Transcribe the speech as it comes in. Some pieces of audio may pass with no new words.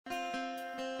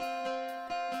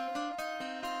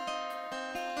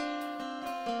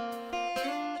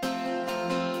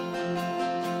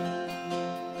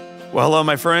Well, hello,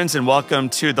 my friends, and welcome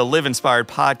to the Live Inspired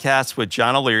podcast with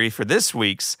John O'Leary for this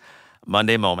week's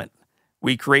Monday Moment.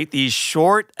 We create these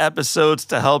short episodes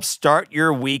to help start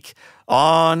your week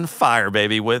on fire,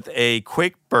 baby, with a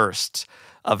quick burst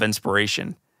of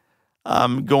inspiration.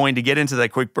 I'm going to get into that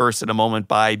quick burst in a moment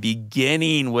by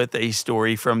beginning with a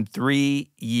story from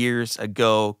 3 years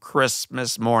ago,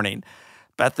 Christmas morning.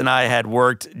 Beth and I had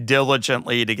worked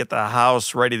diligently to get the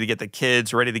house ready, to get the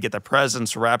kids ready, to get the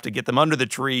presents wrapped, to get them under the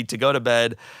tree, to go to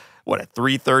bed, at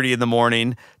 3:30 in the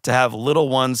morning, to have little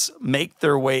ones make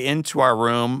their way into our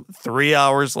room 3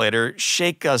 hours later,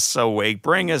 shake us awake,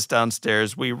 bring us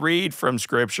downstairs. We read from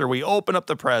scripture, we open up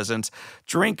the presents,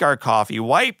 drink our coffee,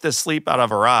 wipe the sleep out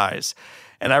of our eyes.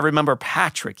 And I remember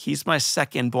Patrick, he's my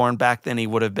second born. Back then he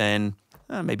would have been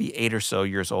maybe 8 or so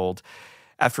years old.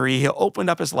 After he opened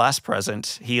up his last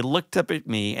present, he looked up at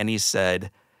me and he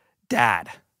said, "Dad,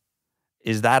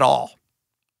 is that all?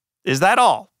 Is that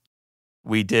all?"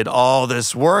 We did all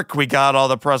this work. We got all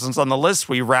the presents on the list.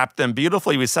 We wrapped them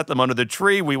beautifully. We set them under the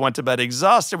tree. We went to bed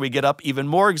exhausted. We get up even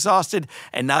more exhausted.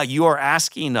 And now you are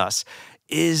asking us,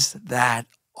 is that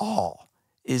all?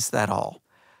 Is that all?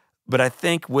 But I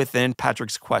think within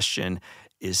Patrick's question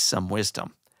is some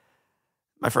wisdom.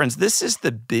 My friends, this is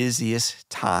the busiest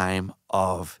time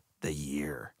of the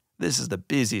year. This is the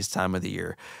busiest time of the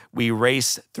year. We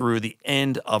race through the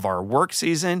end of our work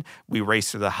season. We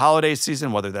race through the holiday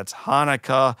season, whether that's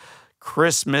Hanukkah,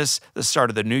 Christmas, the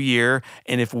start of the new year.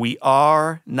 And if we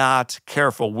are not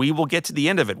careful, we will get to the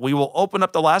end of it. We will open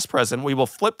up the last present. We will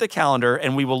flip the calendar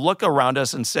and we will look around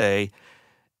us and say,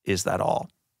 is that all?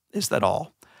 Is that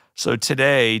all? So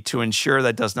today, to ensure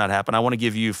that does not happen, I want to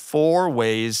give you 4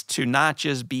 ways to not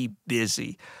just be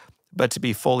busy, but to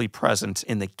be fully present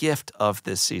in the gift of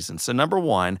this season. So number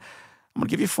 1, I'm going to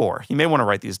give you 4. You may want to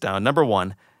write these down. Number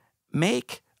 1,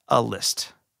 make a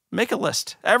list. Make a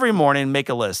list. Every morning, make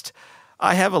a list.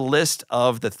 I have a list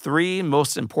of the 3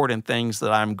 most important things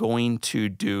that I'm going to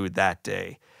do that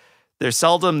day. They're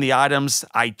seldom the items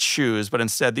I choose, but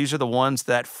instead these are the ones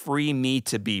that free me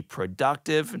to be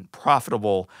productive and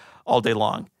profitable all day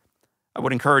long. I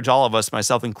would encourage all of us,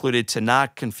 myself included, to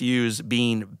not confuse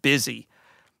being busy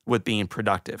with being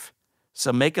productive.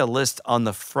 So make a list on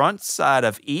the front side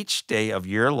of each day of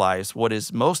your lives, what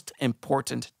is most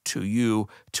important to you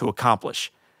to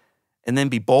accomplish, and then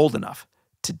be bold enough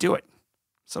to do it.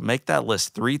 So make that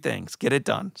list, 3 things, get it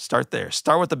done. Start there.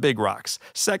 Start with the big rocks.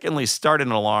 Secondly, start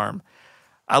an alarm.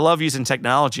 I love using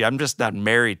technology. I'm just not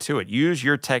married to it. Use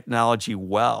your technology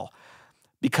well.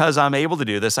 Because I'm able to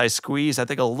do this, I squeeze, I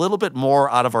think, a little bit more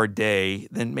out of our day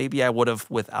than maybe I would have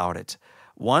without it.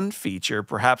 One feature,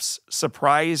 perhaps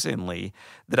surprisingly,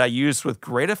 that I use with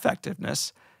great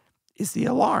effectiveness is the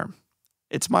alarm.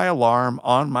 It's my alarm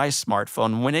on my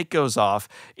smartphone. When it goes off,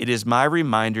 it is my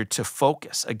reminder to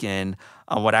focus again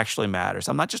on what actually matters.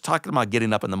 I'm not just talking about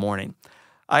getting up in the morning.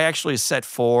 I actually set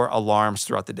 4 alarms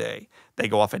throughout the day. They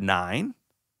go off at 9,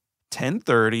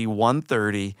 10:30,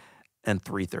 1:30, and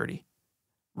 3:30.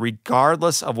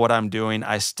 Regardless of what I'm doing,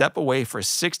 I step away for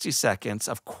 60 seconds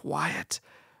of quiet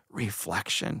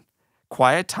reflection.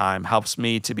 Quiet time helps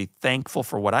me to be thankful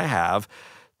for what I have,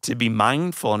 to be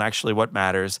mindful in actually what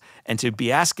matters, and to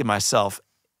be asking myself,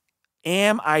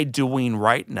 am I doing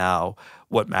right now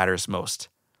what matters most?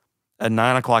 At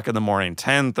 9 o'clock in the morning,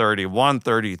 10:30,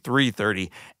 1:30, 3:30,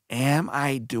 am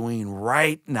I doing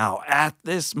right now at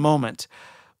this moment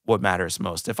what matters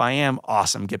most? If I am,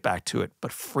 awesome, get back to it.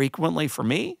 But frequently for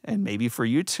me, and maybe for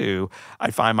you too, I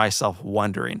find myself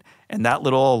wondering. And that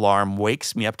little alarm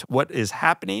wakes me up to what is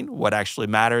happening, what actually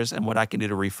matters, and what I can do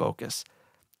to refocus.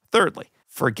 Thirdly,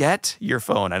 forget your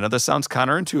phone. I know this sounds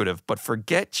counterintuitive, but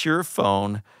forget your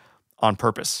phone on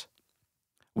purpose.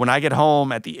 When I get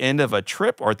home at the end of a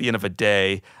trip or at the end of a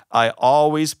day, I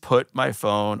always put my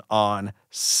phone on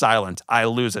silent. I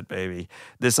lose it, baby.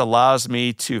 This allows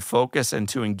me to focus and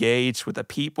to engage with the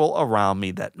people around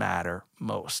me that matter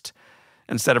most.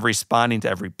 Instead of responding to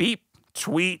every beep,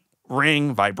 tweet,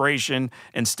 ring, vibration,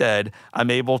 instead,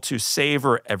 I'm able to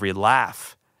savor every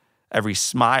laugh, every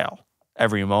smile,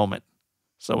 every moment.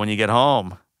 So when you get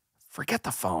home, forget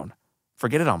the phone.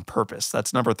 Forget it on purpose.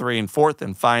 That's number 3. And 4th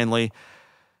and finally,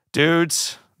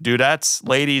 dudes, dudettes,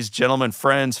 ladies, gentlemen,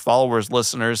 friends, followers,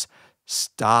 listeners,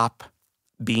 stop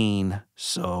being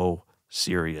so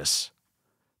serious.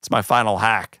 It's my final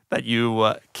hack that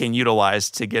you can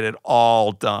utilize to get it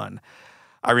all done.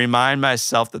 I remind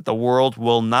myself that the world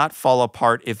will not fall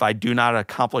apart if I do not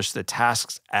accomplish the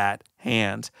tasks at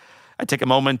hand. I take a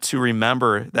moment to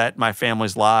remember that my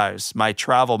family's lives, my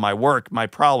travel, my work, my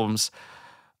problems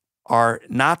are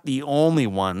not the only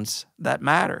ones that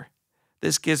matter.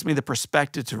 This gives me the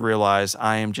perspective to realize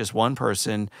I am just one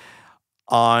person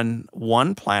on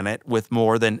one planet with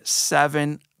more than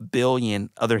 7 billion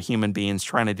other human beings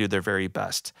trying to do their very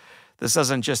best. This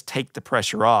doesn't just take the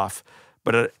pressure off,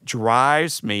 but it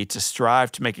drives me to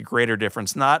strive to make a greater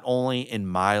difference, not only in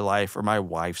my life or my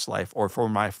wife's life or for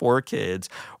my 4 kids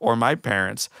or my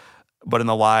parents, but in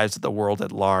the lives of the world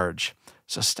at large.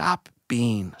 So stop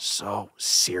being so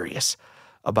serious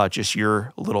about just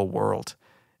your little world.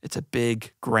 It's a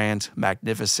big, grand,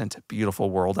 magnificent, beautiful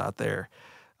world out there.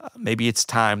 Maybe it's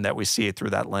time that we see it through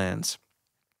that lens.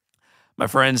 My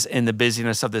friends, in the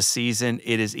busyness of this season,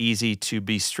 it is easy to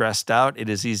be stressed out. It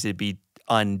is easy to be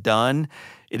undone.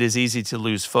 It is easy to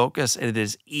lose focus. And it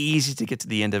is easy to get to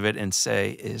the end of it and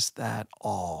say, is that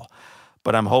all?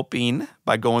 But I'm hoping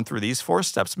by going through these 4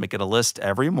 steps, making a list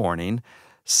every morning,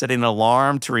 setting an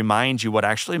alarm to remind you what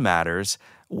actually matters,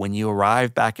 when you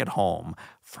arrive back at home,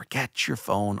 forget your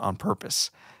phone on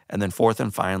purpose. And then 4th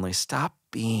and finally, stop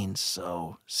being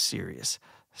so serious.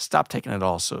 Stop taking it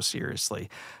all so seriously.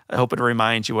 I hope it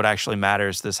reminds you what actually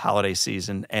matters this holiday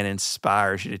season and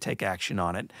inspires you to take action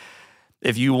on it.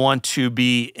 If you want to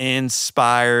be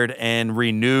inspired and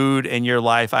renewed in your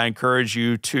life, I encourage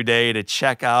you today to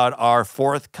check out our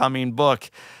forthcoming book.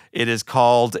 It is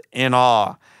called In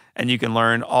Awe, and you can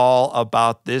learn all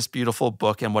about this beautiful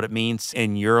book and what it means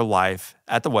in your life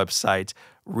at the website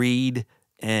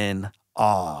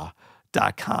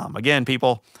readinawe.com. Again,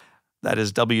 people, that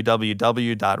is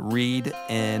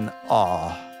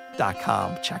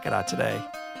www.readinawe.com. Check it out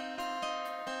today.